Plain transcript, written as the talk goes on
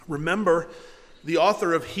Remember, the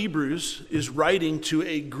author of Hebrews is writing to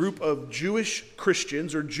a group of Jewish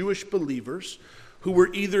Christians or Jewish believers who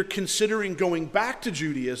were either considering going back to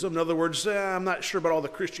Judaism. In other words, I'm not sure about all the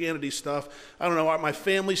Christianity stuff. I don't know, my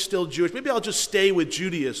family's still Jewish. Maybe I'll just stay with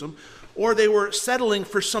Judaism. Or they were settling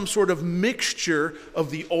for some sort of mixture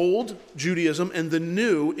of the old Judaism and the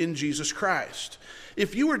new in Jesus Christ.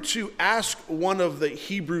 If you were to ask one of the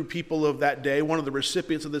Hebrew people of that day, one of the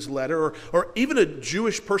recipients of this letter, or even a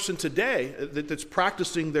Jewish person today that's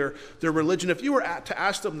practicing their religion, if you were to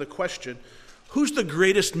ask them the question, who's the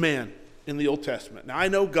greatest man in the Old Testament? Now, I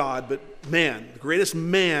know God, but man, the greatest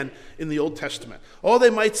man in the Old Testament. Oh, they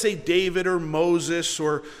might say David or Moses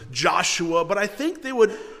or Joshua, but I think they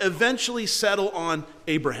would eventually settle on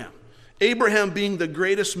Abraham. Abraham being the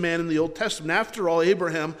greatest man in the Old Testament. After all,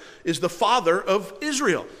 Abraham is the father of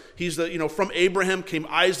Israel. He's from Abraham came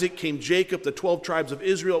Isaac, came Jacob, the 12 tribes of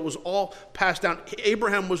Israel. It was all passed down.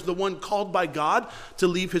 Abraham was the one called by God to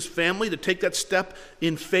leave his family, to take that step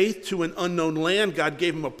in faith to an unknown land. God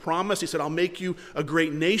gave him a promise. He said, I'll make you a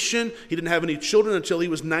great nation. He didn't have any children until he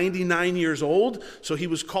was 99 years old. So he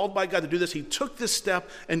was called by God to do this. He took this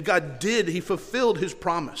step, and he fulfilled his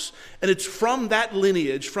promise. And it's from that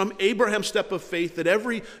lineage, from Abraham's step of faith, that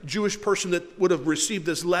every Jewish person that would have received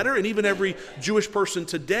this letter, and even every Jewish person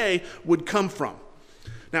today, would come from.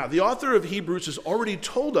 Now, the author of Hebrews has already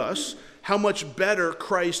told us how much better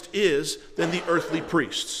Christ is than the earthly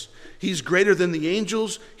priests. He's greater than the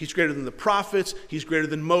angels, he's greater than the prophets, he's greater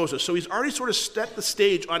than Moses. So he's already sort of set the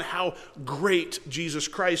stage on how great Jesus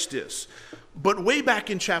Christ is. But way back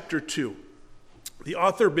in chapter 2, the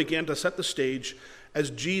author began to set the stage as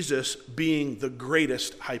Jesus being the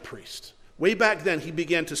greatest high priest. Way back then, he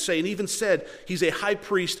began to say, and even said, he's a high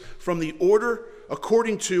priest from the order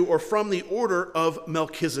according to or from the order of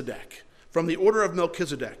Melchizedek. From the order of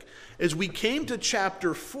Melchizedek. As we came to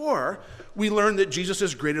chapter 4, we learned that Jesus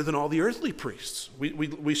is greater than all the earthly priests.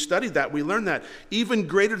 We studied that. We learned that. Even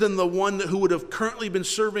greater than the one who would have currently been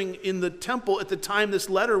serving in the temple at the time this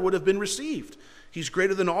letter would have been received. He's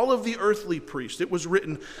greater than all of the earthly priests. It was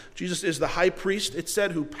written, Jesus is the high priest, it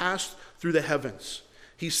said, who passed through the heavens.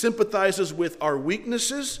 He sympathizes with our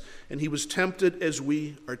weaknesses, and he was tempted as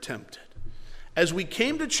we are tempted. As we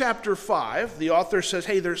came to chapter 5, the author says,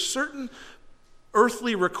 hey, there's certain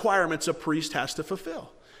earthly requirements a priest has to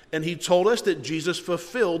fulfill. And he told us that Jesus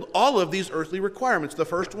fulfilled all of these earthly requirements. The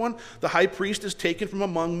first one, the high priest is taken from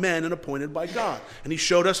among men and appointed by God. And he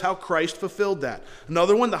showed us how Christ fulfilled that.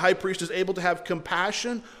 Another one, the high priest is able to have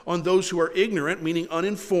compassion on those who are ignorant, meaning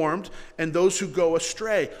uninformed, and those who go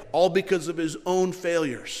astray, all because of his own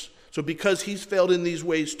failures. So because he's failed in these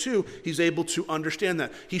ways too, he's able to understand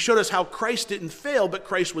that. He showed us how Christ didn't fail, but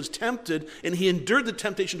Christ was tempted, and he endured the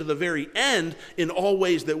temptation to the very end in all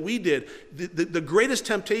ways that we did. The greatest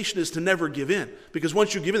temptation is to never give in, because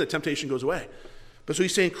once you give in, the temptation goes away. But so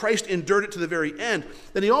he's saying Christ endured it to the very end.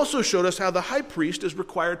 Then he also showed us how the high priest is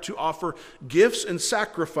required to offer gifts and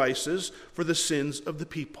sacrifices for the sins of the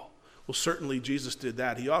people. Well, certainly Jesus did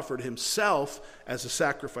that. He offered himself as a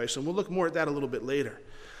sacrifice, and we'll look more at that a little bit later.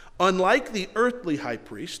 Unlike the earthly high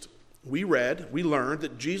priest, we learned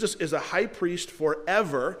that Jesus is a high priest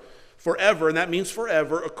forever, and that means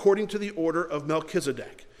forever, according to the order of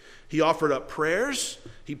Melchizedek. He offered up prayers,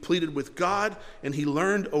 he pleaded with God, and he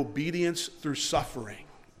learned obedience through suffering.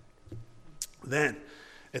 Then,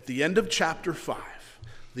 at the end of chapter 5,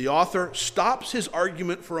 the author stops his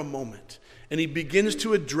argument for a moment, and he begins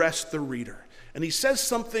to address the reader. And he says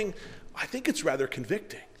something, I think it's rather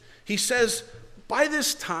convicting. He says, by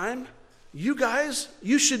this time, you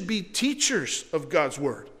should be teachers of God's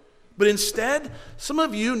word. But instead, some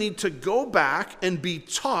of you need to go back and be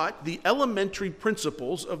taught the elementary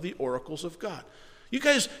principles of the oracles of God. You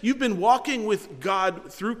guys, you've been walking with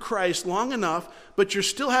God through Christ long enough, but you're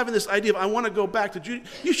still having this idea of, I want to go back to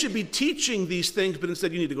Judaism. You should be teaching these things, but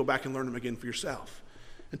instead you need to go back and learn them again for yourself.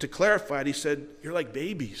 And to clarify it, he said, you're like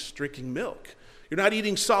babies drinking milk. You're not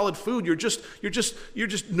eating solid food. You're just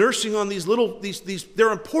nursing on these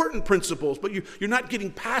they're important principles, but you're not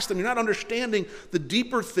getting past them. You're not understanding the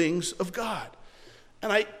deeper things of God.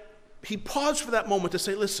 And he paused for that moment to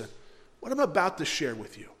say, listen, what I'm about to share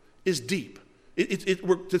with you is deep.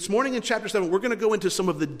 This morning in chapter 7, we're going to go into some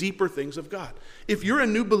of the deeper things of God. If you're a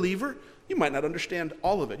new believer, you might not understand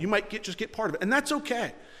all of it. You might just get part of it, and that's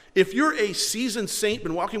okay. If you're a seasoned saint,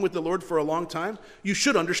 been walking with the Lord for a long time, you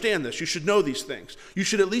should understand this. You should know these things. You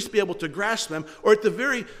should at least be able to grasp them, or at the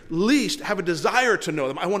very least have a desire to know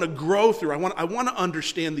them. I want to grow through. I want to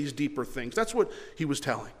understand these deeper things. That's what he was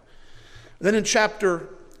telling. Then in chapter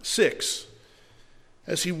 6,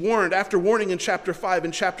 As he warned, after warning in chapter 5,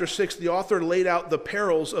 in chapter 6, the author laid out the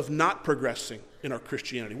perils of not progressing in our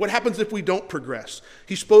Christianity. What happens if we don't progress?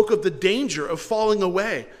 He spoke of the danger of falling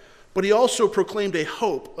away, but he also proclaimed a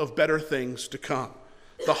hope of better things to come.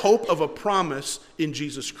 The hope of a promise in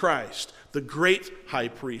Jesus Christ, the great high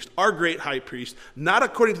priest, our great high priest, not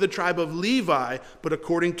according to the tribe of Levi, but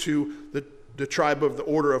according to the tribe of the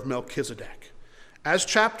order of Melchizedek. As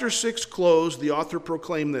chapter 6 closed, the author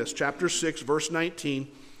proclaimed this. Chapter 6, verse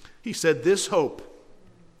 19, he said, "This hope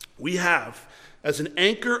we have as an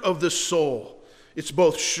anchor of the soul. It's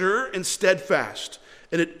both sure and steadfast,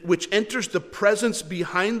 and which enters the presence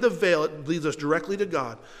behind the veil." It leads us directly to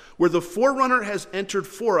God, where the forerunner has entered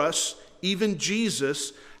for us, even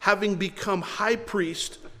Jesus, having become high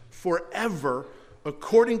priest forever,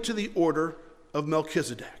 according to the order of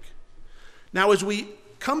Melchizedek. Now, as we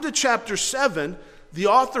come to chapter 7, the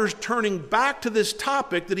author's turning back to this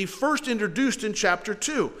topic that he first introduced in chapter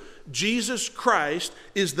 2. Jesus Christ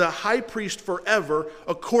is the high priest forever,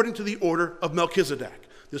 according to the order of Melchizedek.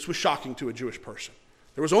 This was shocking to a Jewish person.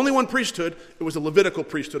 There was only one priesthood. It was the Levitical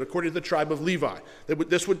priesthood, according to the tribe of Levi.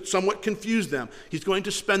 This would somewhat confuse them. He's going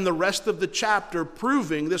to spend the rest of the chapter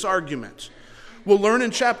proving this argument. We'll learn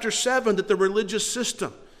in chapter 7 that the religious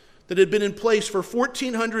system that had been in place for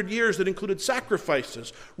 1,400 years, that included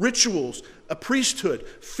sacrifices, rituals, a priesthood,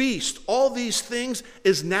 feast, all these things,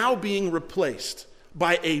 is now being replaced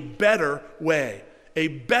by a better way, a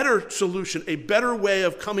better solution, a better way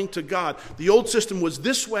of coming to God. The old system was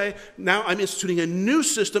this way. Now I'm instituting a new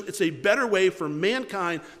system. It's a better way for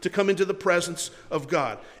mankind to come into the presence of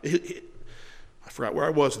God. I forgot where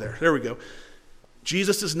I was there. There we go.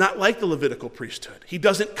 Jesus is not like the Levitical priesthood. He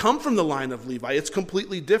doesn't come from the line of Levi. It's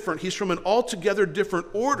completely different. He's from an altogether different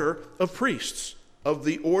order of priests, of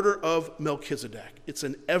the order of Melchizedek. It's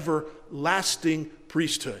an everlasting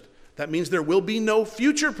priesthood. That means there will be no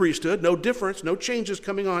future priesthood, no difference, no changes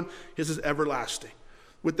coming on. His is everlasting.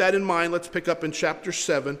 With that in mind, let's pick up in chapter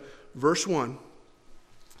 7, verse 1.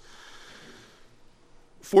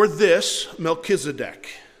 "For this Melchizedek,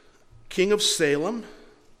 king of Salem,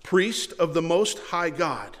 priest of the Most High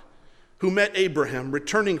God, who met Abraham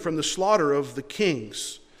returning from the slaughter of the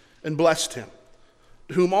kings and blessed him,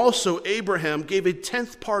 to whom also Abraham gave a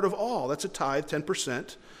 10th part of all," that's a tithe,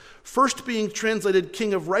 10%, "first being translated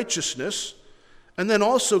king of righteousness, and then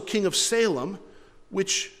also king of Salem,"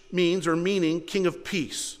 which means, or meaning, king of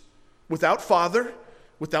peace, "without father,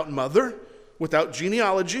 without mother, without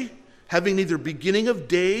genealogy, having neither beginning of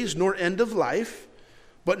days nor end of life,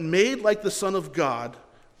 but made like the Son of God,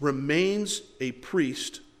 remains a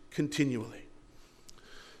priest continually."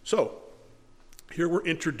 So, here we're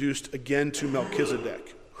introduced again to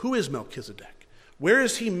Melchizedek. Who is Melchizedek? Where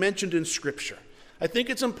is he mentioned in Scripture? I think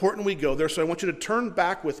it's important we go there, so I want you to turn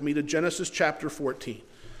back with me to Genesis chapter 14.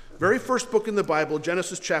 Very first book in the Bible,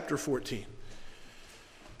 Genesis chapter 14.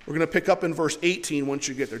 We're going to pick up in verse 18 once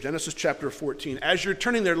you get there, Genesis chapter 14. As you're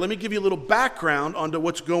turning there, let me give you a little background onto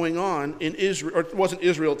what's going on in Israel, or it wasn't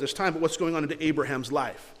Israel at this time, but what's going on into Abraham's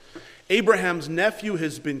life. Abraham's nephew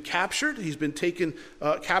has been captured. He's been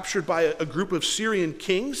captured by a group of Syrian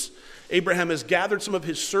kings. Abraham has gathered some of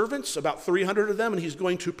his servants, about 300 of them, and he's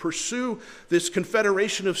going to pursue this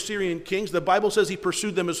confederation of Syrian kings. The Bible says he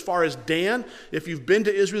pursued them as far as Dan. If you've been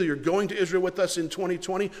to Israel, you're going to Israel with us in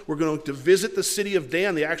 2020. We're going to visit the city of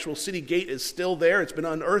Dan. The actual city gate is still there. It's been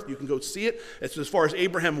unearthed. You can go see it. It's as far as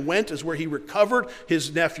Abraham went is where he recovered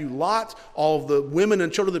his nephew Lot. All of the women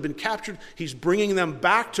and children that have been captured, he's bringing them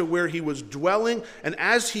back to where he was dwelling. And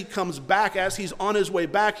as he comes back, as he's on his way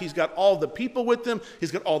back, he's got all the people with him.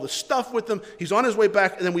 He's got all the stuff with them. He's on his way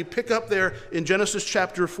back, and then we pick up there in Genesis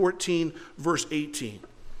chapter 14, verse 18.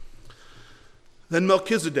 "Then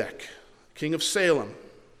Melchizedek, king of Salem,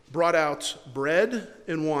 brought out bread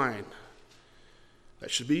and wine." That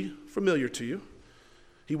should be familiar to you.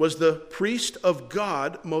 "He was the priest of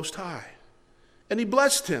God Most High. And he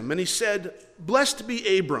blessed him, and he said, 'Blessed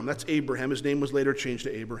be Abram,'" that's Abraham, his name was later changed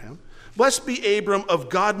to Abraham, "'Blessed be Abram of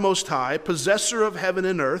God Most High, possessor of heaven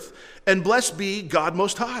and earth, and blessed be God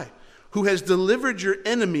Most High, who has delivered your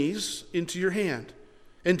enemies into your hand.'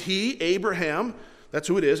 And he," Abraham, that's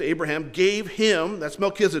who it is, Abraham, "gave him," that's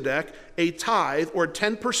Melchizedek, "a tithe," or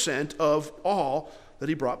 10% of all that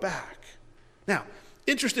he brought back." Now,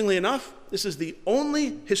 interestingly enough, this is the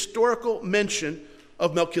only historical mention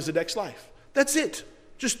of Melchizedek's life. That's it.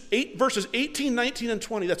 Just verses 18, 19, and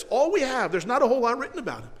 20. That's all we have. There's not a whole lot written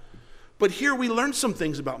about him. But here we learn some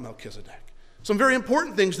things about Melchizedek. Some very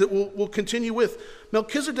important things that we'll continue with.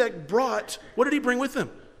 Melchizedek brought, what did he bring with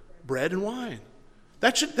him? Bread and wine.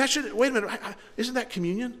 That should, wait a minute, isn't that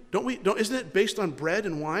communion? Isn't it based on bread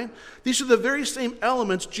and wine? These are the very same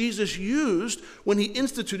elements Jesus used when he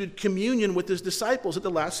instituted communion with his disciples at the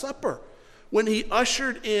Last Supper, when he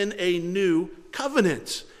ushered in a new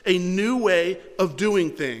covenant, a new way of doing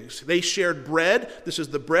things. They shared bread. This is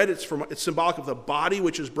the bread. It's symbolic of the body,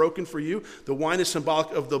 which is broken for you. The wine is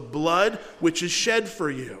symbolic of the blood, which is shed for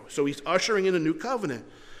you. So he's ushering in a new covenant.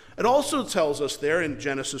 It also tells us there in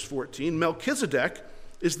Genesis 14, Melchizedek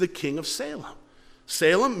is the king of Salem.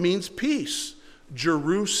 Salem means peace.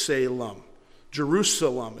 Jerusalem.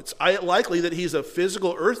 It's likely that he's a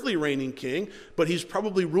physical, earthly reigning king, but he's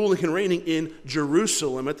probably ruling and reigning in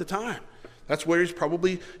Jerusalem at the time. That's where he's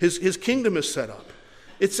probably, his kingdom is set up.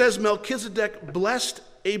 It says Melchizedek blessed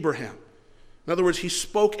Abraham. In other words, he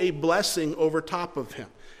spoke a blessing over top of him.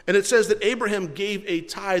 And it says that Abraham gave a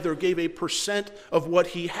tithe or gave a percent of what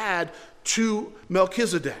he had to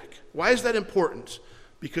Melchizedek. Why is that important?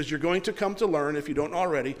 Because you're going to come to learn, if you don't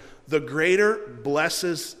already, the greater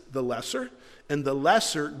blesses the lesser, and the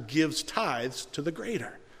lesser gives tithes to the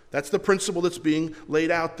greater. That's the principle that's being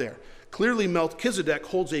laid out there. Clearly, Melchizedek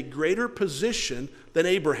holds a greater position than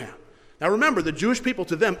Abraham. Now remember, the Jewish people,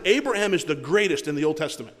 to them, Abraham is the greatest in the Old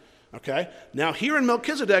Testament. Okay? Now here in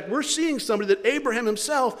Melchizedek, we're seeing somebody that Abraham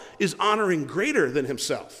himself is honoring greater than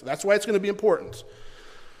himself. That's why it's going to be important.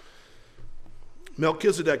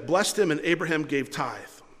 Melchizedek blessed him, and Abraham gave tithe.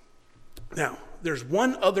 Now, there's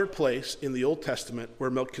one other place in the Old Testament where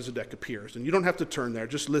Melchizedek appears, and you don't have to turn there,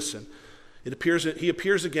 just listen. He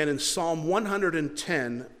appears again in Psalm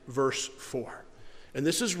 110, verse 4. And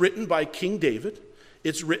this is written by King David.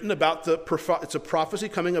 It's written about it's a prophecy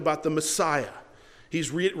coming about the Messiah. He's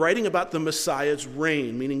writing about the Messiah's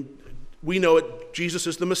reign, meaning we know it, Jesus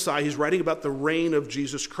is the Messiah. He's writing about the reign of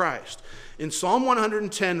Jesus Christ. In Psalm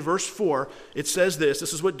 110, verse 4, it says this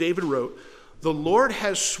is what David wrote, "The Lord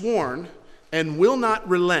has sworn and will not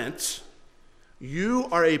relent. You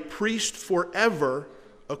are a priest forever,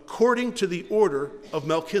 according to the order of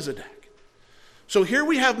Melchizedek." So here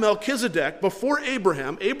we have Melchizedek before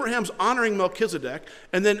Abraham. Abraham's honoring Melchizedek.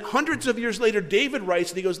 And then hundreds of years later, David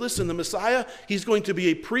writes and he goes, listen, the Messiah, he's going to be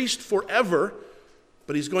a priest forever,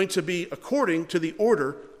 but he's going to be according to the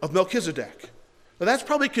order of Melchizedek. Now that's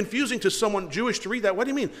probably confusing to someone Jewish to read that. What do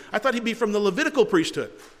you mean? I thought he'd be from the Levitical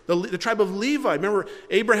priesthood, the tribe of Levi. Remember,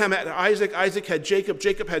 Abraham had Isaac, Isaac had Jacob,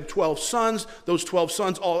 Jacob had 12 sons. Those 12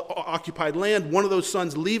 sons all occupied land. One of those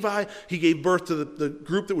sons, Levi, he gave birth to the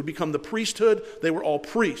group that would become the priesthood. They were all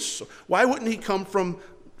priests. So why wouldn't he come from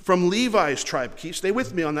Levi's tribe? Stay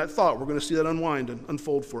with me on that thought. We're going to see that unwind and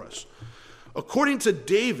unfold for us. According to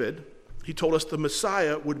David, he told us the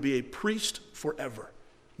Messiah would be a priest forever.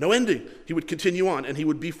 No ending. He would continue on, and he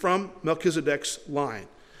would be from Melchizedek's line.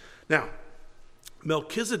 Now,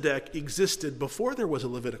 Melchizedek existed before there was a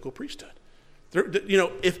Levitical priesthood.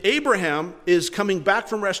 If Abraham is coming back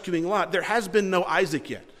from rescuing Lot, there has been no Isaac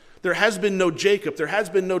yet. There has been no Jacob. There has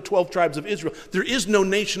been no 12 tribes of Israel. There is no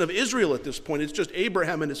nation of Israel at this point. It's just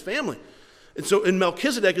Abraham and his family. And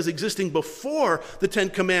Melchizedek is existing before the Ten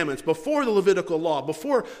Commandments, before the Levitical law,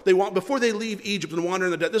 before they leave Egypt and wander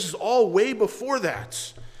in the desert. This is all way before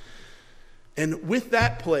that. And with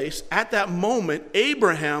that place, at that moment,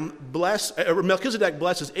 Melchizedek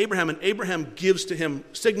blesses Abraham, and Abraham gives to him,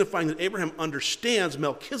 signifying that Abraham understands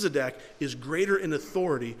Melchizedek is greater in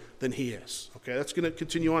authority than he is. Okay, that's going to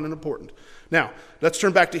continue on and important. Now, let's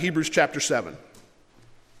turn back to Hebrews chapter 7.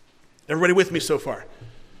 Everybody with me so far?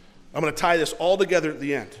 I'm going to tie this all together at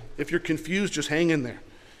the end. If you're confused, just hang in there.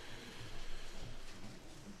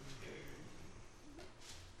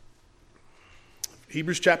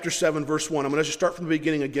 Hebrews chapter 7, verse 1. I'm going to just start from the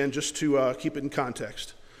beginning again just to keep it in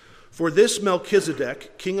context. "For this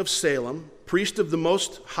Melchizedek, king of Salem, priest of the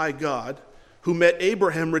Most High God, who met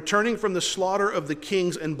Abraham returning from the slaughter of the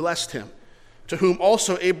kings and blessed him, to whom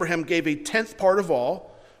also Abraham gave a 10th part of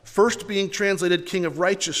all, first being translated king of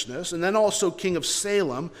righteousness, and then also king of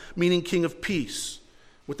Salem, meaning king of peace.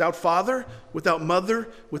 Without father, without mother,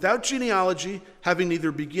 without genealogy, having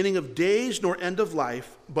neither beginning of days nor end of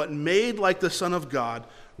life, but made like the Son of God,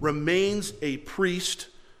 remains a priest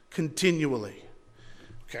continually."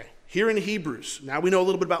 Okay, here in Hebrews, now we know a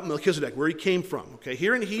little bit about Melchizedek, where he came from. Okay,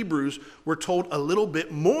 here in Hebrews, we're told a little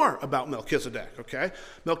bit more about Melchizedek. Okay,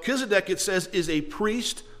 Melchizedek, it says, is a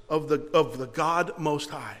priest of the God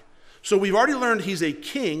Most High. So we've already learned he's a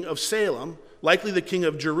king of Salem, likely the king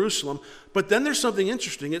of Jerusalem. But then there's something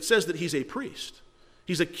interesting. It says that he's a priest.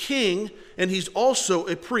 He's a king, and he's also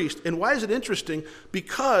a priest. And why is it interesting?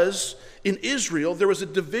 Because in Israel, there was a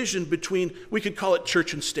division between, we could call it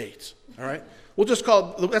church and state. All right? We'll just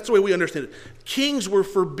call it, that's the way we understand it. Kings were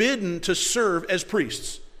forbidden to serve as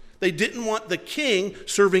priests. They didn't want the king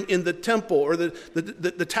serving in the temple or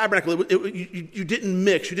the tabernacle. You didn't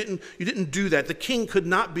mix. You didn't do that. The king could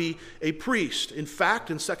not be a priest. In fact,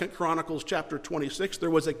 in 2 Chronicles chapter 26, there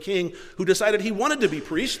was a king who decided he wanted to be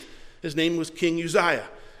priest. His name was King Uzziah.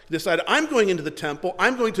 He decided, I'm going into the temple.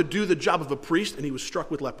 I'm going to do the job of a priest, and he was struck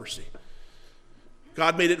with leprosy.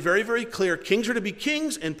 God made it very, very clear. Kings are to be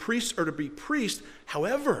kings, and priests are to be priests.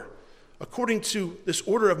 However, according to this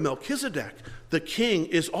order of Melchizedek, the king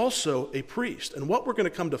is also a priest. And what we're going to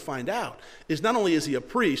come to find out is not only is he a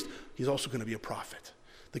priest, he's also going to be a prophet.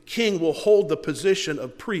 The king will hold the position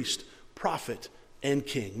of priest, prophet, and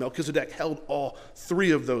king. Melchizedek held all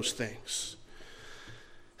three of those things.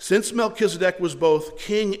 Since Melchizedek was both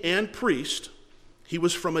king and priest, he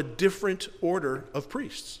was from a different order of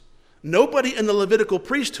priests. Nobody in the Levitical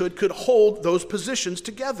priesthood could hold those positions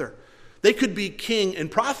together. They could be king and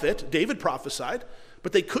prophet, David prophesied,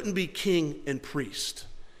 but they couldn't be king and priest.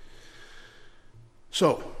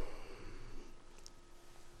 So,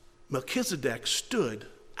 Melchizedek stood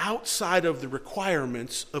outside of the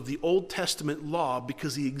requirements of the Old Testament law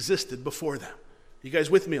because he existed before them. You guys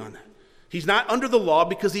with me on that? He's not under the law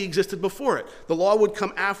because he existed before it. The law would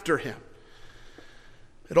come after him.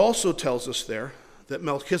 It also tells us there that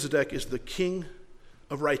Melchizedek is the king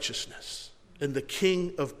of righteousness and the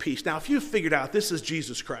king of peace. Now, if you've figured out this is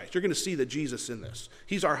Jesus Christ, you're going to see that Jesus in this.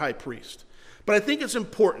 He's our high priest. But I think it's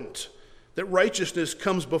important that righteousness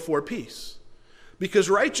comes before peace, because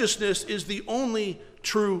righteousness is the only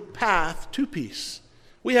true path to peace.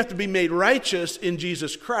 We have to be made righteous in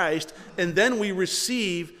Jesus Christ, and then we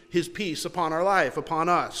receive his peace upon our life, upon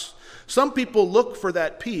us. Some people look for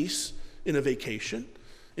that peace in a vacation,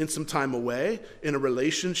 in some time away, in a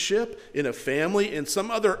relationship, in a family, in some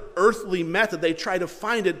other earthly method. They try to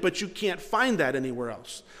find it, but you can't find that anywhere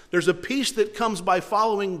else. There's a peace that comes by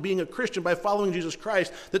being a Christian, by following Jesus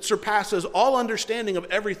Christ, that surpasses all understanding of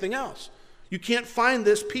everything else. You can't find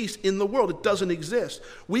this peace in the world. It doesn't exist.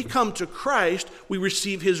 We come to Christ, we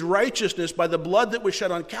receive his righteousness by the blood that was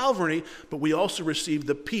shed on Calvary, but we also receive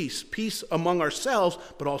the peace among ourselves,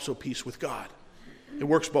 but also peace with God. It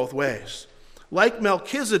works both ways. Like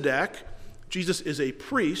Melchizedek, Jesus is a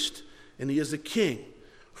priest and he is a king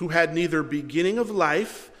who had neither beginning of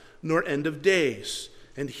life nor end of days,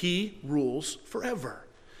 and he rules forever.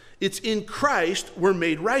 It's in Christ we're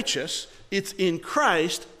made righteous. It's in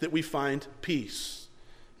Christ that we find peace.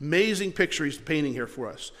 Amazing picture he's painting here for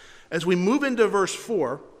us. As we move into verse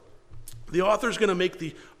 4, the author is going to make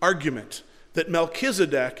the argument that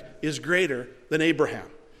Melchizedek is greater than Abraham.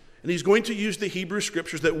 And he's going to use the Hebrew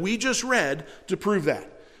scriptures that we just read to prove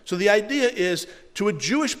that. So the idea is, to a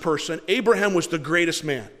Jewish person, Abraham was the greatest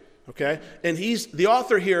man. Okay? And the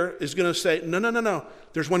author here is going to say, no.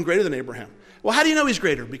 There's one greater than Abraham. Well, how do you know he's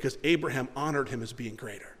greater? Because Abraham honored him as being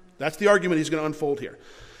greater. That's the argument he's going to unfold here.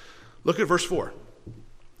 Look at verse 4.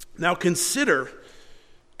 Now consider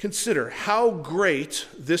how great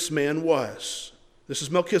this man was. This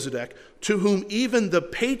is Melchizedek, to whom even the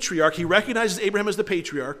patriarch, he recognizes Abraham as the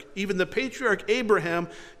patriarch, even the patriarch Abraham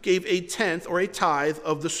gave a tenth or a tithe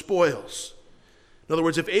of the spoils. In other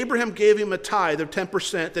words, if Abraham gave him a tithe of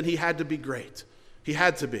 10%, then he had to be great. He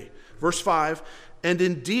had to be. Verse 5, and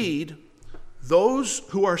indeed, those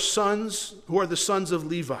who are the sons of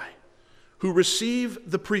Levi, who receive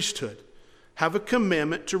the priesthood, have a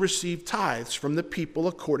commandment to receive tithes from the people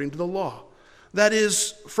according to the law. That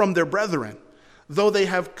is, from their brethren, though they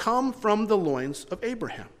have come from the loins of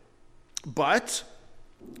Abraham. But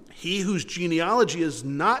he whose genealogy is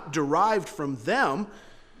not derived from them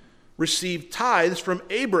received tithes from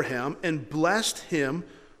Abraham and blessed him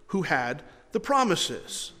who had the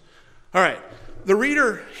promises. All right, the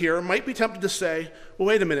reader here might be tempted to say, well,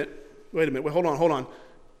 wait a minute, hold on.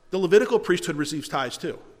 The Levitical priesthood receives tithes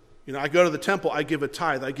too. You know, I go to the temple, I give a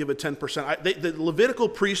tithe, I give a 10%. The Levitical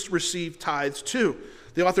priests receive tithes too.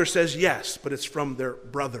 The author says yes, but it's from their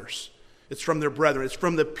brothers. It's from their brethren. It's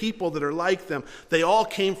from the people that are like them. They all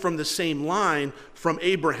came from the same line from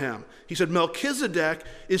Abraham. He said Melchizedek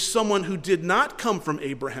is someone who did not come from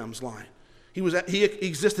Abraham's line. He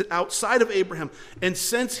existed outside of Abraham. And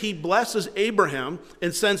since he blesses Abraham,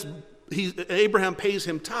 and since Abraham pays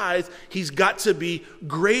him tithe, he's got to be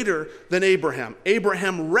greater than Abraham.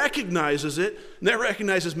 Abraham recognizes it, and that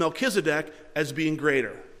recognizes Melchizedek as being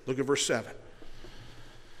greater. Look at verse 7.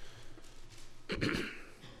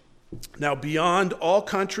 Now, beyond all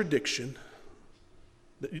contradiction,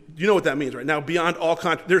 you know what that means, right? Now, beyond all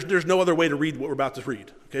there's no other way to read what we're about to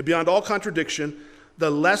read. Okay, beyond all contradiction, the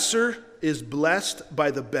lesser is blessed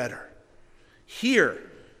by the better. Here,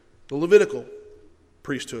 the Levitical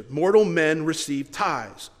priesthood. Mortal men receive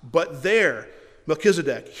tithes, but there,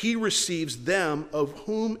 Melchizedek, he receives them of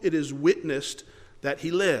whom it is witnessed that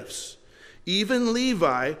he lives. Even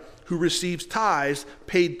Levi, who receives tithes,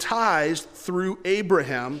 paid tithes through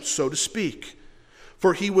Abraham, so to speak.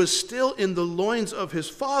 For he was still in the loins of his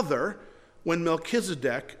father when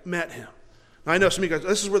Melchizedek met him. Now, I know some of you guys,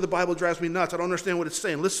 this is where the Bible drives me nuts. I don't understand what it's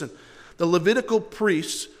saying. Listen, the Levitical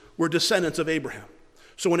priests were descendants of Abraham.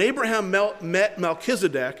 So when Abraham met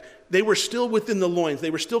Melchizedek, they were still within the loins.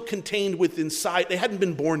 They were still contained within inside. They hadn't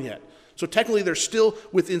been born yet. So technically they're still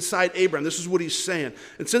within inside Abraham. This is what he's saying.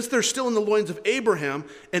 And since they're still in the loins of Abraham,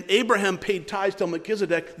 and Abraham paid tithes to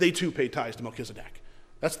Melchizedek, they too paid tithes to Melchizedek.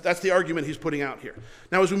 That's the argument he's putting out here.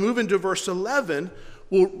 Now, as we move into verse 11,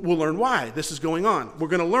 we'll learn why this is going on. We're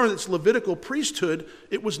going to learn that this Levitical priesthood,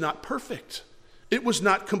 it was not perfect. It was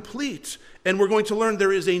not complete. And we're going to learn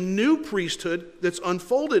there is a new priesthood that's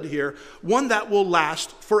unfolded here, one that will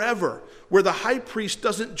last forever, where the high priest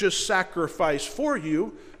doesn't just sacrifice for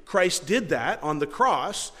you. Christ did that on the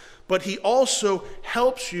cross, but he also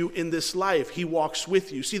helps you in this life. He walks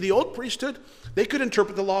with you. See, the old priesthood, they could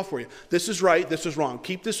interpret the law for you. This is right, this is wrong.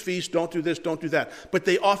 Keep this feast, don't do this, don't do that. But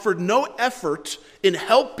they offered no effort in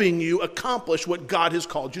helping you accomplish what God has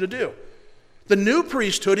called you to do. The new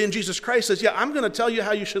priesthood in Jesus Christ says, yeah, I'm going to tell you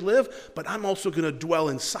how you should live, but I'm also going to dwell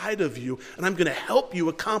inside of you, and I'm going to help you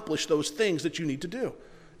accomplish those things that you need to do.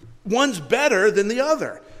 One's better than the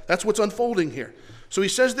other. That's what's unfolding here. So he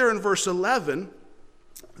says there in verse 11,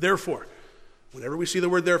 therefore, whenever we see the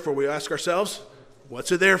word therefore, we ask ourselves,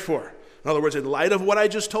 what's it there for? In other words, in light of what I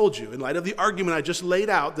just told you, in light of the argument I just laid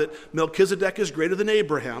out that Melchizedek is greater than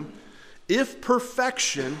Abraham, if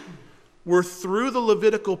perfection were through the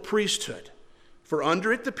Levitical priesthood, for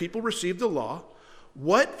under it the people received the law,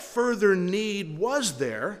 what further need was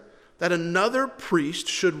there that another priest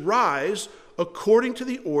should rise according to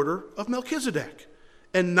the order of Melchizedek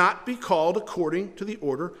and not be called according to the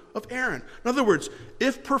order of Aaron? In other words,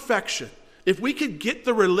 if perfection, if we could get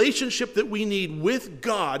the relationship that we need with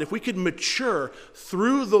God, if we could mature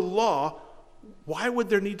through the law, why would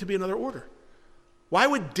there need to be another order? Why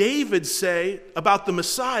would David say about the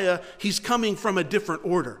Messiah, he's coming from a different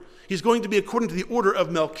order? He's going to be according to the order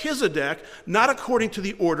of Melchizedek, not according to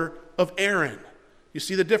the order of Aaron. You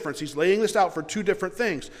see the difference. He's laying this out for two different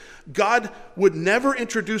things. God would never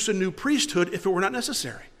introduce a new priesthood if it were not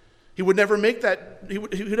necessary. He would never make that,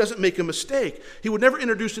 he doesn't make a mistake. He would never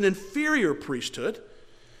introduce an inferior priesthood.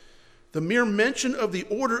 The mere mention of the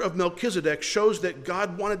order of Melchizedek shows that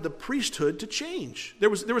God wanted the priesthood to change. There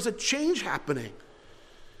was a change happening.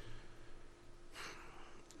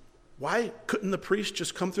 Why couldn't the priest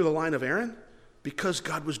just come through the line of Aaron? Because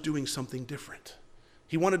God was doing something different.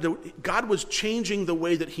 God was changing the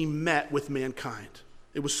way that he met with mankind.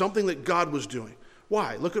 It was something that God was doing.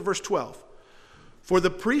 Why? Look at verse 12. For the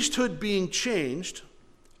priesthood being changed,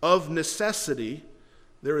 of necessity,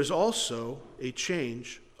 there is also a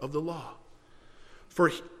change of the law.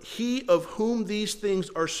 For he of whom these things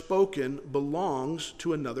are spoken belongs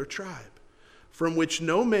to another tribe, from which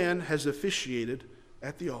no man has officiated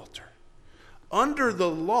at the altar. Under the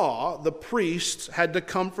law, the priests had to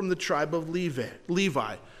come from the tribe of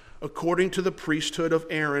Levi, according to the priesthood of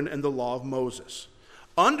Aaron and the law of Moses.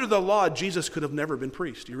 Under the law, Jesus could have never been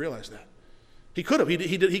priest. Do you realize that? He could have.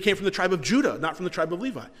 He came from the tribe of Judah, not from the tribe of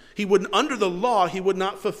Levi. Under the law, he would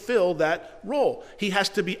not fulfill that role. He has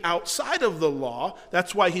to be outside of the law.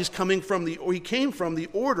 That's why he came from the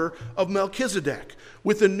order of Melchizedek.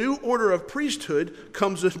 With the new order of priesthood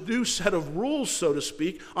comes a new set of rules, so to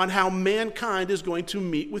speak, on how mankind is going to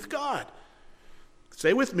meet with God.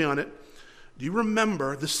 Stay with me on it. Do you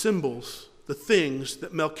remember the symbols, the things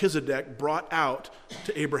that Melchizedek brought out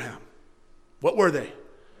to Abraham? What were they?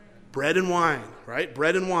 Bread and wine, right?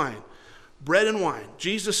 Bread and wine. Bread and wine.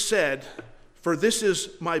 Jesus said, "For this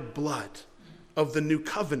is my blood of the new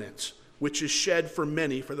covenant, which is shed for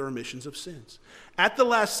many for the remissions of sins." At the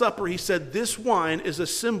Last Supper, he said, "This wine is a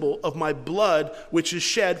symbol of my blood, which is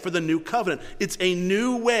shed for the new covenant." It's a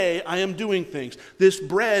new way I am doing things. This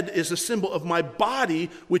bread is a symbol of my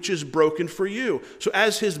body, which is broken for you. So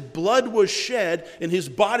as his blood was shed and his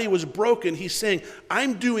body was broken, he's saying,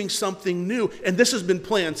 I'm doing something new. And this has been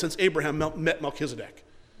planned since Abraham met Melchizedek.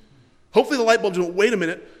 Hopefully the light bulbs went, wait a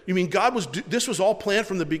minute, you mean this was all planned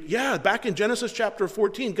from the beginning? Yeah, back in Genesis chapter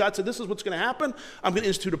 14, God said, this is what's going to happen. I'm going to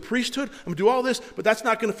institute a priesthood. I'm going to do all this, but that's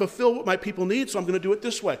not going to fulfill what my people need, so I'm going to do it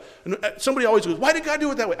this way. And somebody always goes, why did God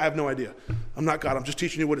do it that way? I have no idea. I'm not God. I'm just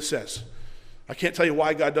teaching you what it says. I can't tell you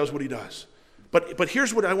why God does what he does. But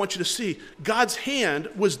here's what I want you to see. God's hand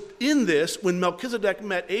was in this when Melchizedek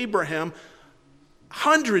met Abraham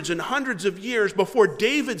hundreds and hundreds of years before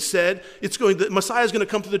David said the Messiah is going to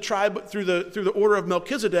come through the tribe, through the order of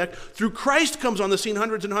Melchizedek. Through Christ comes on the scene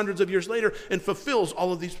hundreds and hundreds of years later and fulfills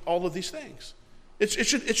all of these things. It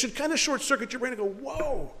should kind of short circuit your brain and go,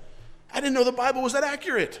 whoa, I didn't know the Bible was that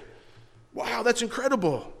accurate. Wow, that's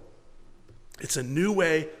incredible. It's a new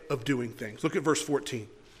way of doing things. Look at verse 14.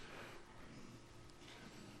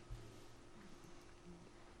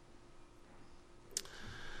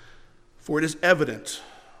 For it is evident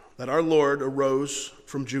that our Lord arose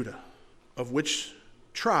from Judah, of which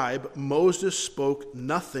tribe Moses spoke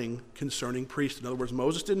nothing concerning priests. In other words,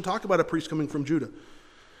 Moses didn't talk about a priest coming from Judah.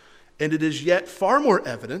 And it is yet far more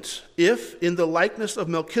evident if, in the likeness of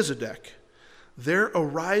Melchizedek, there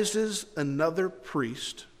arises another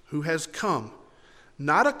priest who has come,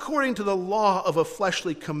 not according to the law of a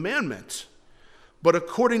fleshly commandment, but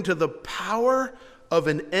according to the power of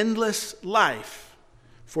an endless life.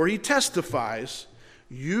 For he testifies,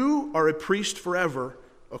 you are a priest forever,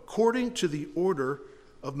 according to the order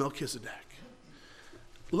of Melchizedek.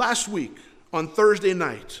 Last week, on Thursday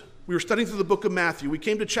night, we were studying through the book of Matthew. We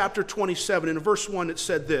came to chapter 27, and in verse 1 it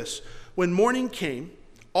said this: When morning came,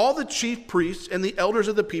 all the chief priests and the elders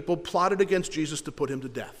of the people plotted against Jesus to put him to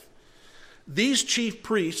death. These chief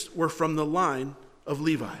priests were from the line of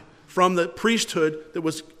Levi, from the priesthood that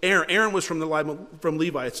was Aaron. Aaron was from the line from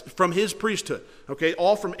Levi. It's from his priesthood. Okay,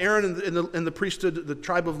 all from Aaron and the priesthood, the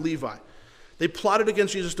tribe of Levi. They plotted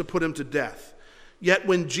against Jesus to put him to death. Yet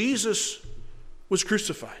when Jesus was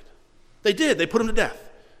crucified, they put him to death.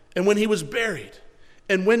 And when he was buried,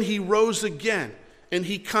 and when he rose again, and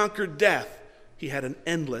he conquered death, he had an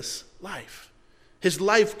endless life. His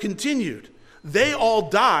life continued. They all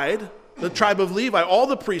died, the tribe of Levi, all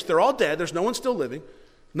the priests, they're all dead. There's no one still living.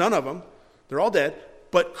 None of them. They're all dead.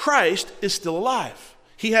 But Christ is still alive.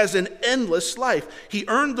 He has an endless life. He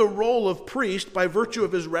earned the role of priest by virtue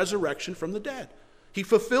of his resurrection from the dead. He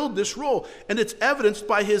fulfilled this role, and it's evidenced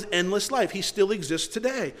by his endless life. He still exists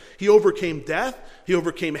today. He overcame death. He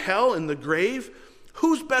overcame hell and the grave.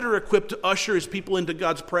 Who's better equipped to usher his people into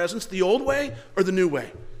God's presence, the old way or the new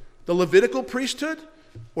way? The Levitical priesthood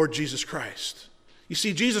or Jesus Christ? You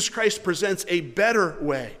see, Jesus Christ presents a better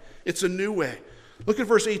way. It's a new way. Look at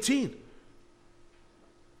verse 18.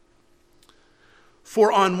 For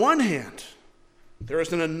on one hand, there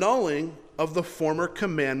is an annulling of the former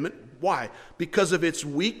commandment. Why? Because of its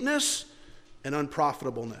weakness and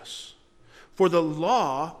unprofitableness. For the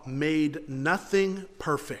law made nothing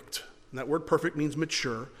perfect. And that word perfect means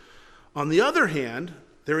mature. On the other hand,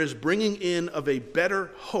 there is bringing in of a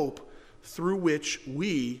better hope through which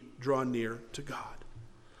we draw near to God.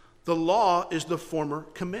 The law is the former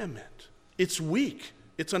commandment. It's weak.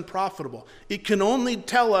 It's unprofitable. It can only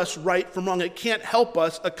tell us right from wrong. It can't help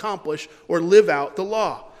us accomplish or live out the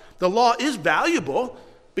law. The law is valuable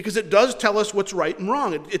because it does tell us what's right and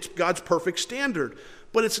wrong. It's God's perfect standard.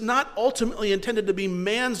 But it's not ultimately intended to be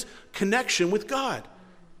man's connection with God.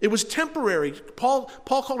 It was temporary. Paul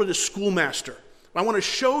called it a schoolmaster. I want to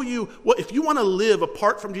show you if you want to live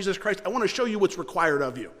apart from Jesus Christ, I want to show you what's required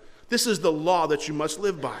of you. This is the law that you must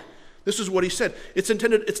live by. This is what he said.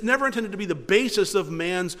 It's never intended to be the basis of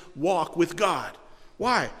man's walk with God.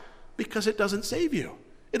 Why? Because it doesn't save you.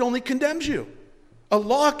 It only condemns you. A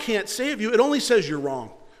law can't save you. It only says you're wrong.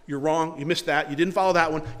 You're wrong. You missed that. You didn't follow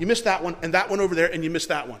that one. You missed that one and that one over there, and you missed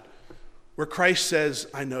that one. Where Christ says,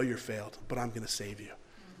 I know you're failed, but I'm going to save you.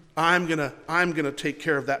 I'm gonna take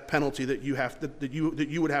care of that penalty that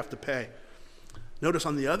you would have to pay. Notice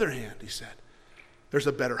on the other hand, he said, there's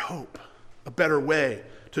a better hope, a better way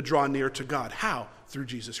to draw near to God. How? Through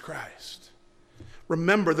Jesus Christ.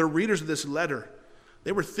 Remember, the readers of this letter,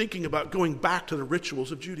 they were thinking about going back to the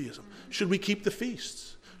rituals of Judaism. Should we keep the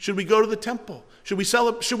feasts? Should we go to the temple? Should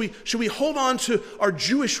we hold on to our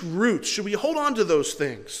Jewish roots? Should we hold on to those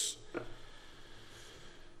things?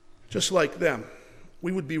 Just like them,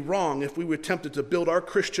 we would be wrong if we were tempted to build our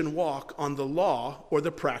Christian walk on the law or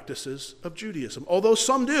the practices of Judaism, although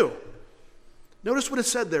some do. Notice what it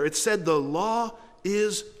said there. It said the law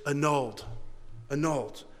is annulled,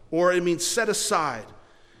 or it means set aside,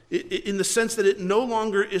 in the sense that it no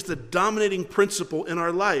longer is the dominating principle in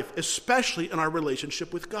our life, especially in our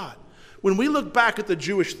relationship with God. When we look back at the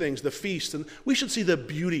Jewish things, the feasts, and we should see the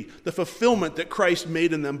beauty, the fulfillment that Christ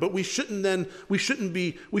made in them, but we should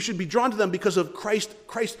be drawn to them because of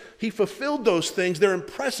Christ. He fulfilled those things. They're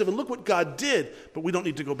impressive, and look what God did, but we don't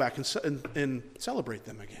need to go back and celebrate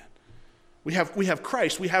them again. We have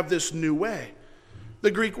Christ. We have this new way.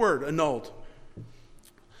 The Greek word, annulled.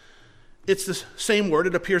 It's the same word.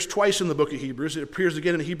 It appears twice in the book of Hebrews. It appears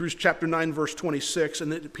again in Hebrews chapter 9, verse 26,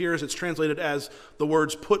 and it's translated as the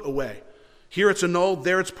words put away. Here it's annulled,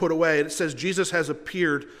 there it's put away. And it says Jesus has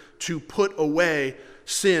appeared to put away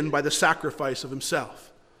sin by the sacrifice of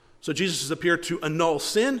himself. So Jesus has appeared to annul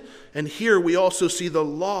sin, and here we also see the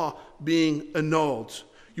law being annulled.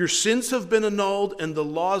 Your sins have been annulled and the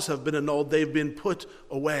laws have been annulled. They've been put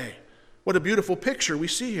away. What a beautiful picture we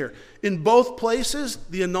see here. In both places,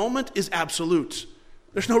 the annulment is absolute.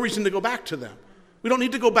 There's no reason to go back to them. We don't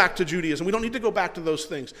need to go back to Judaism. We don't need to go back to those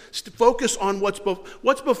things. Focus on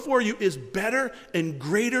what's before you is better and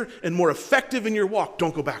greater and more effective in your walk.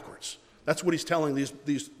 Don't go backwards. That's what he's telling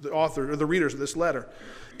the author or the readers of this letter.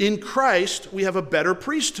 In Christ, we have a better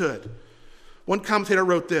priesthood. One commentator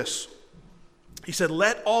wrote this. He said,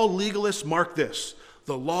 "Let all legalists mark this.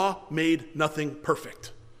 The law made nothing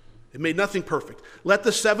perfect." It made nothing perfect. Let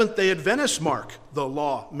the Seventh-day Adventists mark, the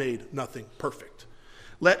law made nothing perfect.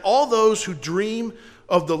 Let all those who dream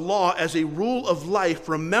of the law as a rule of life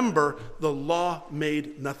remember the law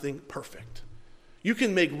made nothing perfect. You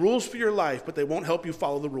can make rules for your life, but they won't help you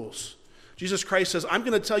follow the rules. Jesus Christ says, I'm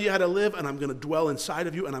going to tell you how to live, and I'm going to dwell inside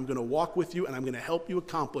of you, and I'm going to walk with you, and I'm going to help you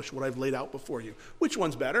accomplish what I've laid out before you. Which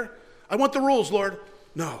one's better? I want the rules, Lord.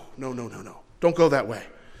 No. Don't go that way.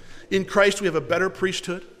 In Christ, we have a better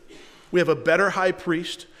priesthood. We have a better high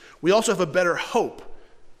priest. We also have a better hope.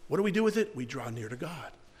 What do we do with it? We draw near to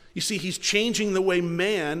God. You see, he's changing the way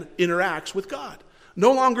man interacts with God.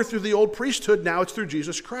 No longer through the old priesthood, now it's through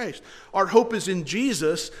Jesus Christ. Our hope is in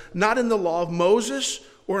Jesus, not in the law of Moses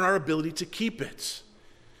or in our ability to keep it.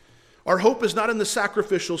 Our hope is not in the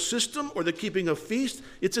sacrificial system or the keeping of feasts.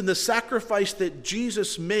 It's in the sacrifice that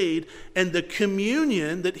Jesus made and the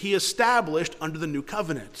communion that he established under the new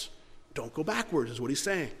covenant. Don't go backwards, is what he's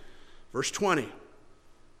saying. Verse 20.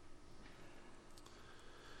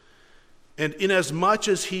 And inasmuch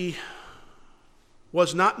as he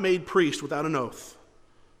was not made priest without an oath,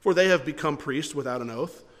 for they have become priests without an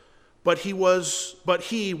oath, but he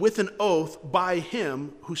with an oath by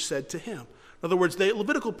him who said to him. In other words,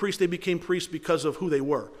 Levitical priests, they became priests because of who they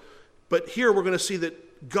were. But here we're going to see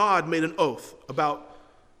that God made an oath about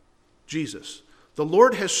Jesus. The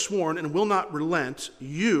Lord has sworn and will not relent.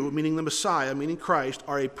 You, meaning the Messiah, meaning Christ,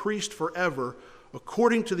 are a priest forever,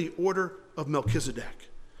 according to the order of Melchizedek.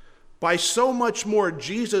 By so much more,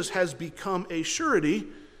 Jesus has become a surety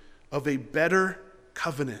of a better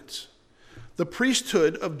covenant. The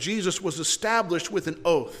priesthood of Jesus was established with an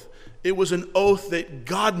oath. It was an oath that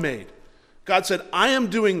God made. God said, I am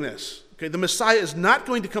doing this. Okay, the Messiah is not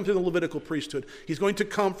going to come through the Levitical priesthood. He's going to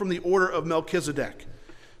come from the order of Melchizedek.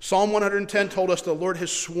 Psalm 110 told us the Lord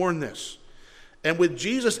has sworn this. And with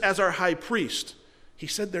Jesus as our high priest, he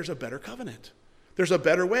said there's a better covenant. There's a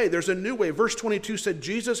better way. There's a new way. Verse 22 said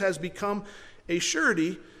Jesus has become a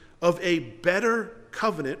surety of a better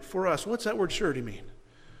covenant for us. What's that word surety mean?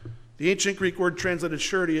 The ancient Greek word translated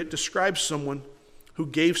surety, it describes someone who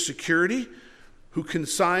gave security, who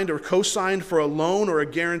consigned or co-signed for a loan or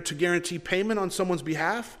to guarantee payment on someone's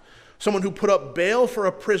behalf, someone who put up bail for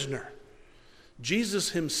a prisoner. Jesus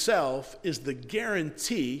himself is the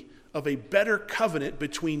guarantee of a better covenant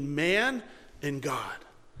between man and God.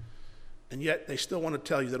 And yet they still want to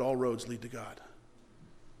tell you that all roads lead to God.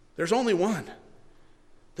 There's only one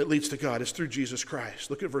that leads to God. It's through Jesus Christ.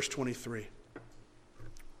 Look at verse 23.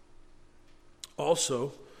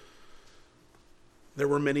 Also, there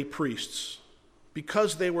were many priests,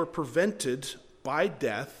 because they were prevented by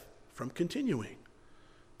death from continuing.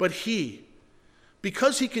 But he,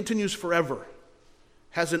 because he continues forever,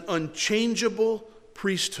 has an unchangeable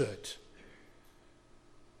priesthood.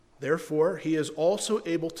 Therefore, he is also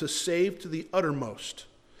able to save to the uttermost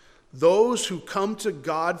those who come to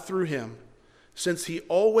God through him, since he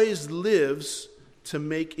always lives to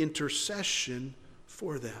make intercession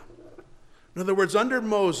for them. In other words, under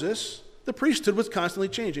Moses, the priesthood was constantly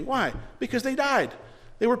changing. Why? Because they died.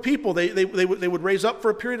 They were people. They would raise up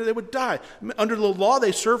for a period and they would die. Under the law,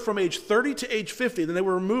 they served from age 30 to age 50. Then they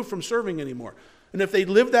were removed from serving anymore. And if they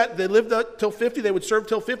lived till 50, they would serve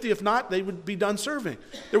till 50. If not, they would be done serving.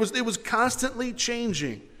 It was constantly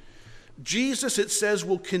changing. Jesus, it says,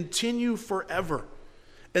 will continue forever.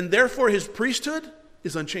 And therefore, his priesthood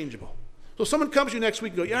is unchangeable. So someone comes to you next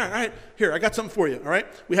week and goes, yeah, all right, here, I got something for you, all right?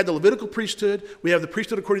 We had the Levitical priesthood. We have the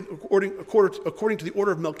priesthood according to the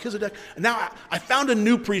order of Melchizedek. And now I found a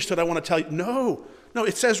new priesthood I want to tell you. No,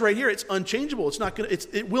 it says right here, it's unchangeable.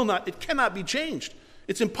 It cannot be changed.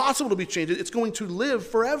 It's impossible to be changed. It's going to live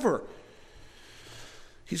forever.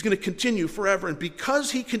 He's going to continue forever. And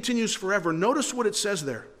because he continues forever, notice what it says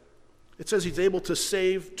there. It says he's able to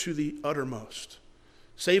save to the uttermost.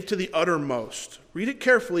 Save to the uttermost. Read it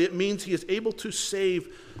carefully. It means he is able to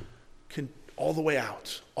save all the way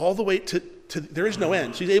out, all the way to there is no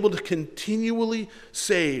end. So he's able to continually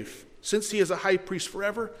save. Since he is a high priest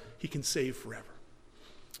forever, he can save forever.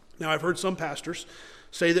 Now, I've heard some pastors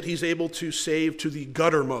say that he's able to save to the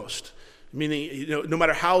guttermost, meaning, no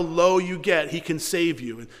matter how low you get, he can save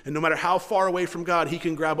you. And no matter how far away from God, he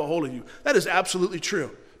can grab a hold of you. That is absolutely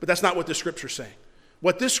true, but that's not what this scripture is saying.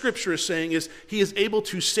 What this scripture is saying is he is able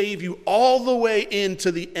to save you all the way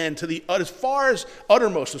into the end, to the as far as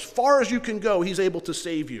uttermost, as far as you can go, he's able to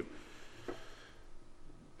save you.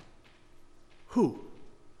 Who?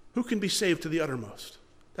 Who can be saved to the uttermost?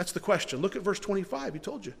 That's the question. Look at verse 25. He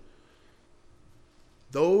told you.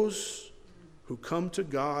 Those who come to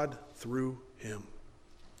God through him.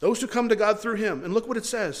 Those who come to God through him. And look what it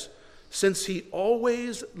says. Since he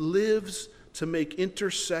always lives to make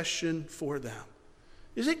intercession for them.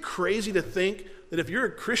 Is it crazy to think that if you're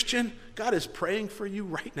a Christian, God is praying for you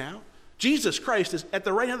right now? Jesus Christ is at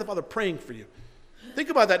the right hand of the Father praying for you. Think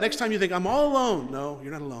about that next time you think, I'm all alone. No,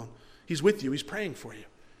 you're not alone. He's with you. He's praying for you.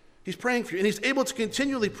 He's praying for you. And he's able to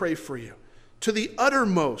continually pray for you. To the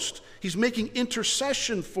uttermost. He's making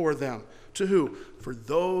intercession for them. To who? For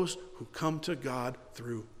those who come to God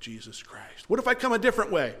through Jesus Christ. What if I come a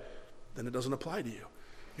different way? Then it doesn't apply to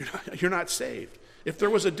you. You're not saved. If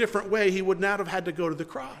there was a different way, he would not have had to go to the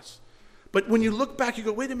cross. But when you look back, you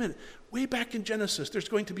go, wait a minute. Way back in Genesis, there's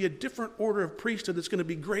going to be a different order of priesthood that's going to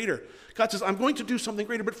be greater. God says, I'm going to do something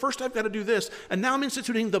greater, but first I've got to do this. And now I'm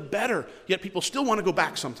instituting the better. Yet people still want to go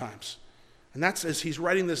back sometimes. And that's as he's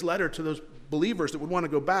writing this letter to those believers that would want to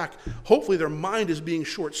go back. Hopefully their mind is being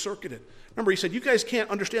short-circuited. Remember, he said, you guys can't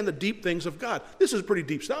understand the deep things of God. This is pretty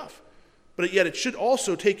deep stuff. But yet it should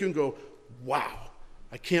also take you and go, wow.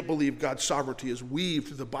 I can't believe God's sovereignty is weaved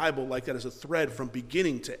through the Bible like that as a thread from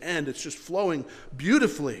beginning to end. It's just flowing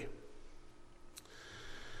beautifully.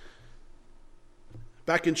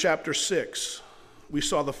 Back in chapter 6, we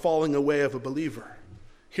saw the falling away of a believer.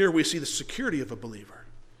 Here we see the security of a believer.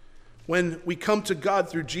 When we come to God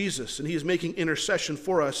through Jesus and he is making intercession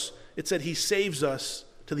for us, it said he saves us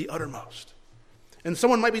to the uttermost. And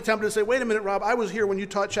someone might be tempted to say, wait a minute, Rob, I was here when you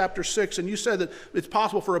taught chapter 6, and you said that it's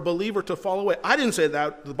possible for a believer to fall away. I didn't say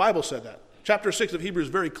that. The Bible said that. Chapter 6 of Hebrews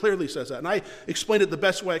very clearly says that, and I explained it the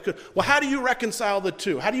best way I could. Well, how do you reconcile the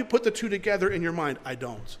two? How do you put the two together in your mind? I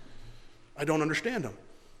don't understand them.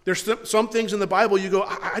 There's some things in the Bible you go,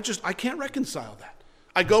 I can't reconcile that.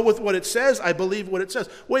 I go with what it says. I believe what it says.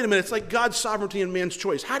 Wait a minute, it's like God's sovereignty and man's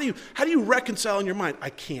choice. How do you reconcile in your mind?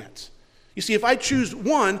 I can't. You see, if I choose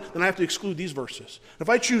one, then I have to exclude these verses. If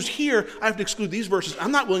I choose here, I have to exclude these verses.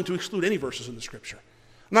 I'm not willing to exclude any verses in the Scripture.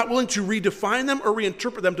 I'm not willing to redefine them or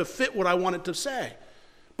reinterpret them to fit what I want it to say.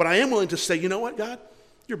 But I am willing to say, you know what, God?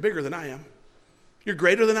 You're bigger than I am. You're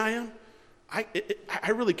greater than I am.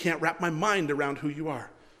 I really can't wrap my mind around who you are.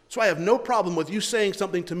 So I have no problem with you saying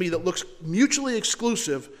something to me that looks mutually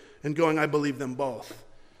exclusive and going, I believe them both.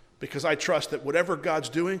 Because I trust that whatever God's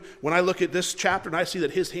doing, when I look at this chapter and I see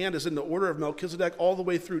that his hand is in the order of Melchizedek all the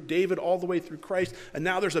way through David, all the way through Christ, and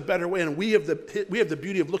now there's a better way, and we have the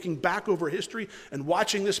beauty of looking back over history and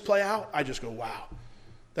watching this play out, I just go, wow.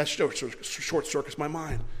 That short circuits my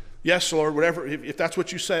mind. Yes, Lord, whatever, if that's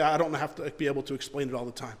what you say, I don't have to be able to explain it all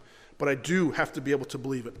the time. But I do have to be able to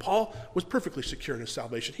believe it. Paul was perfectly secure in his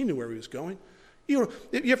salvation. He knew where he was going. You know,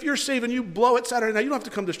 if you're saved and you blow it Saturday night, you don't have to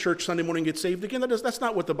come to church Sunday morning and get saved again. That's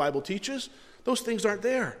not what the Bible teaches. Those things aren't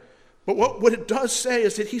there. But what it does say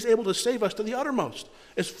is that he's able to save us to the uttermost.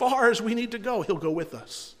 As far as we need to go, he'll go with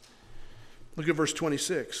us. Look at verse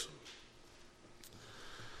 26.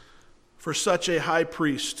 For such a high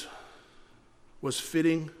priest was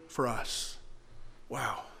fitting for us.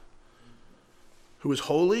 Wow. Who is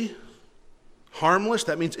holy, harmless,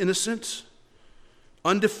 that means innocent,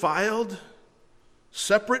 undefiled,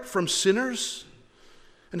 separate from sinners,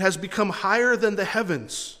 and has become higher than the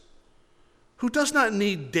heavens, who does not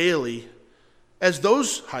need daily, as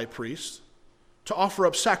those high priests, to offer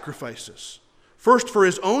up sacrifices, first for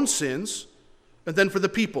his own sins, and then for the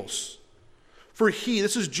people's. For he,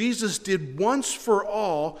 this is Jesus, did once for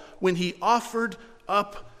all when he offered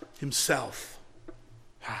up himself.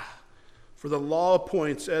 For the law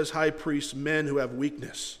appoints as high priests men who have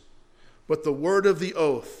weakness, but the word of the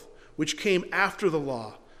oath, which came after the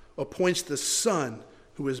law, appoints the Son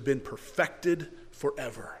who has been perfected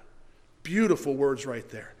forever. Beautiful words right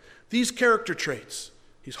there. These character traits,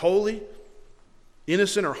 he's holy,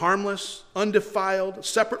 innocent or harmless, undefiled,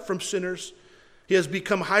 separate from sinners. He has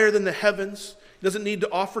become higher than the heavens. He doesn't need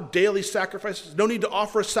to offer daily sacrifices. No need to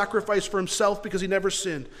offer a sacrifice for himself because he never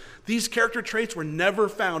sinned. These character traits were never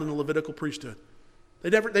found in the Levitical priesthood. They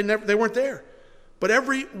weren't there. But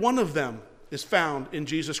every one of them is found in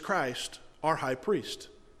Jesus Christ, our high priest,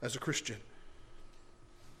 as a Christian.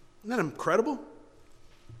 Isn't that incredible?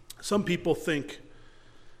 Some people think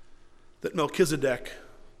that Melchizedek,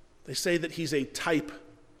 they say that he's a type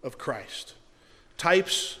of Christ.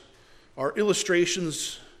 Types are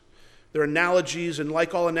illustrations, they're analogies, and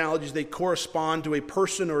like all analogies, they correspond to a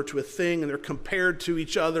person or to a thing, and they're compared to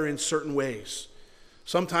each other in certain ways,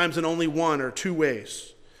 sometimes in only one or two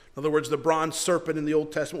ways. In other words, the bronze serpent in the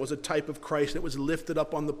Old Testament was a type of Christ. It was lifted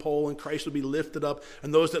up on the pole, and Christ would be lifted up,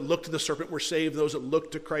 and those that looked to the serpent were saved. Those that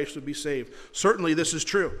looked to Christ would be saved. Certainly, this is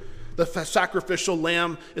true. The sacrificial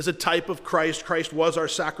lamb is a type of Christ. Christ was our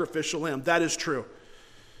sacrificial lamb. That is true.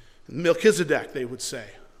 Melchizedek, they would say,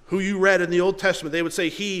 who you read in the Old Testament, they would say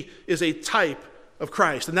he is a type of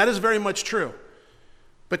Christ. And that is very much true.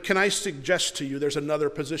 But can I suggest to you there's another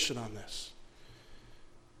position on this?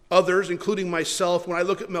 Others, including myself, when I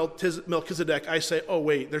look at Melchizedek, I say, oh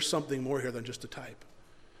wait, there's something more here than just a type.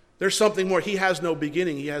 There's something more. He has no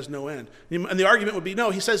beginning. He has no end. And the argument would be,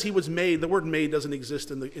 no, he says he was made. The word made doesn't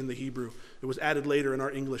exist in the Hebrew. It was added later in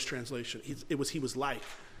our English translation. He was like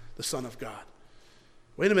the Son of God.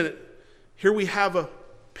 Wait a minute. Here we have a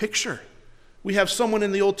picture. We have someone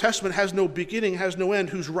in the Old Testament has no beginning, has no end,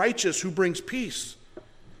 who's righteous, who brings peace.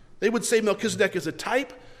 They would say Melchizedek is a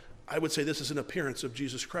type. I would say this is an appearance of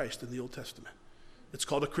Jesus Christ in the Old Testament. It's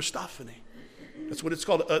called a Christophany. That's what it's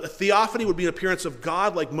called. A theophany would be an appearance of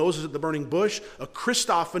God, like Moses at the burning bush. A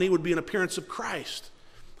Christophany would be an appearance of Christ.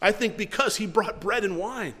 I think because he brought bread and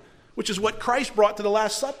wine, which is what Christ brought to the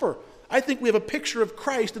Last Supper. I think we have a picture of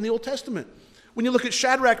Christ in the Old Testament. When you look at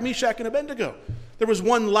Shadrach, Meshach, and Abednego, there was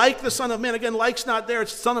one like the Son of Man. Again, like's not there.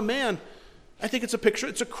 It's Son of Man. I think it's a picture.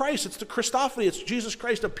 It's a Christ. It's the Christophany. It's Jesus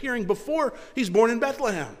Christ appearing before he's born in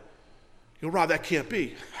Bethlehem. You go, Rob, that can't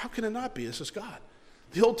be. How can it not be? This is God.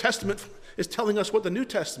 The Old Testament is telling us what the New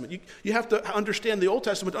Testament. You have to understand the Old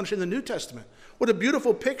Testament to understand the New Testament. What a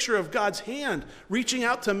beautiful picture of God's hand reaching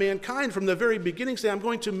out to mankind from the very beginning, saying, I'm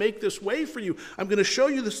going to make this way for you. I'm going to show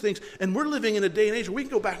you these things. And we're living in a day and age where we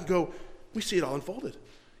can go back and go, we see it all unfolded.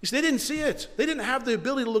 You see, they didn't see it. They didn't have the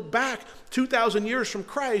ability to look back 2,000 years from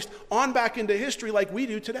Christ on back into history like we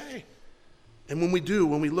do today. And when we do,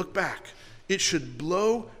 when we look back, it should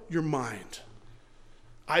blow your mind.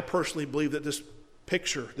 I personally believe that this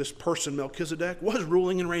picture, this person, Melchizedek, was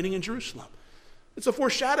ruling and reigning in Jerusalem. It's a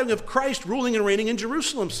foreshadowing of Christ ruling and reigning in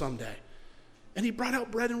Jerusalem someday. And he brought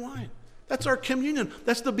out bread and wine. That's our communion.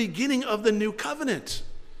 That's the beginning of the new covenant.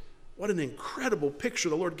 What an incredible picture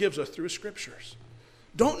the Lord gives us through his scriptures.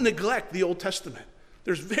 Don't neglect the Old Testament.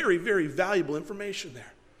 There's very, very valuable information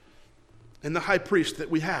there. And the high priest that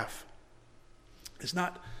we have is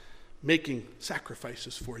not making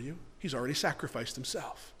sacrifices for you. He's already sacrificed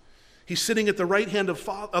himself. He's sitting at the right hand of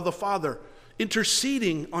the Father,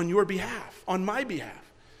 interceding on your behalf, on my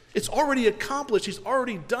behalf. It's already accomplished. He's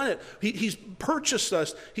already done it. He's purchased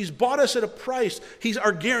us. He's bought us at a price. He's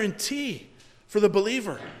our guarantee for the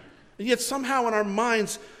believer. And yet somehow in our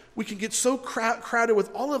minds, we can get so crowded with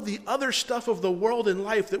all of the other stuff of the world and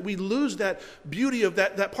life that we lose that beauty of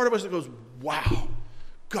that part of us that goes, wow,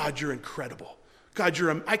 God, you're incredible. God,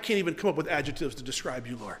 I can't even come up with adjectives to describe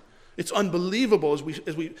you, Lord. It's unbelievable as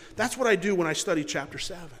we. That's what I do when I study chapter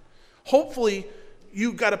 7. Hopefully,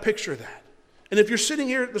 you got a picture of that. And if you're sitting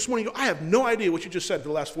here this morning, you go, I have no idea what you just said for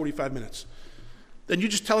the last 45 minutes. Then you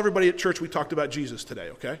just tell everybody at church we talked about Jesus today,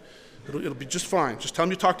 okay? It'll be just fine. Just tell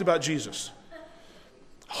them you talked about Jesus.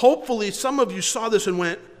 Hopefully, some of you saw this and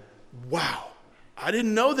went, wow, I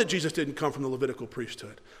didn't know that Jesus didn't come from the Levitical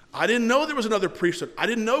priesthood. I didn't know there was another priesthood. I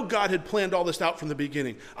didn't know God had planned all this out from the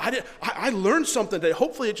beginning. I learned something today.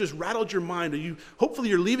 Hopefully it just rattled your mind. Hopefully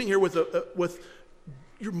you're leaving here with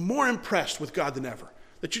you're more impressed with God than ever.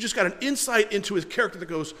 That you just got an insight into his character that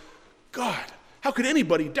goes, God, how could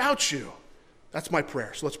anybody doubt you? That's my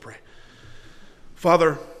prayer. So let's pray.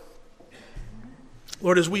 Father,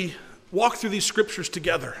 Lord, as we walk through these scriptures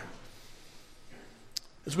together,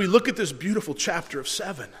 as we look at this beautiful chapter of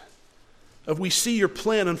 7, we see your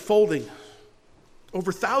plan unfolding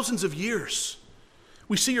over thousands of years.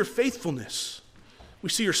 We see your faithfulness. We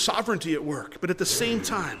see your sovereignty at work. But at the same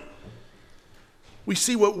time, we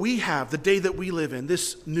see what we have, the day that we live in,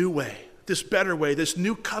 this new way, this better way, this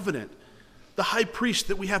new covenant, the high priest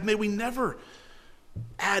that we have. May we never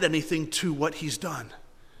add anything to what he's done.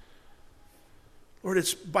 Lord,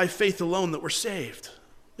 it's by faith alone that we're saved.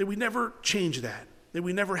 May we never change that. May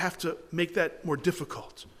we never have to make that more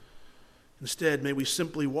difficult. Instead, may we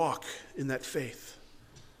simply walk in that faith.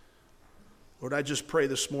 Lord, I just pray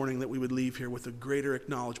this morning that we would leave here with a greater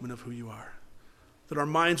acknowledgement of who you are, that our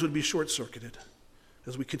minds would be short-circuited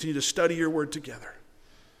as we continue to study your word together.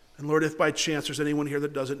 And Lord, if by chance there's anyone here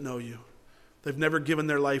that doesn't know you, they've never given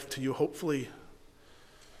their life to you, hopefully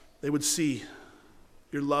they would see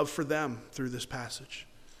your love for them through this passage.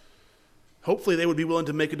 Hopefully they would be willing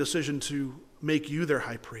to make a decision to make you their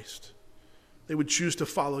high priest. They would choose to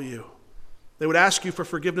follow you. They would ask you for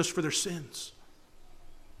forgiveness for their sins.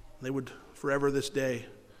 They would forever this day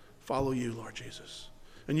follow you, Lord Jesus.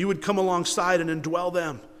 And you would come alongside and indwell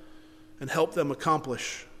them and help them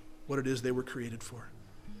accomplish what it is they were created for.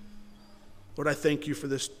 Lord, I thank you for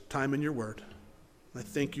this time in your word. I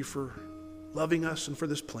thank you for loving us and for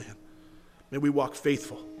this plan. May we walk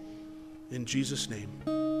faithful. In Jesus' name,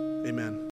 amen.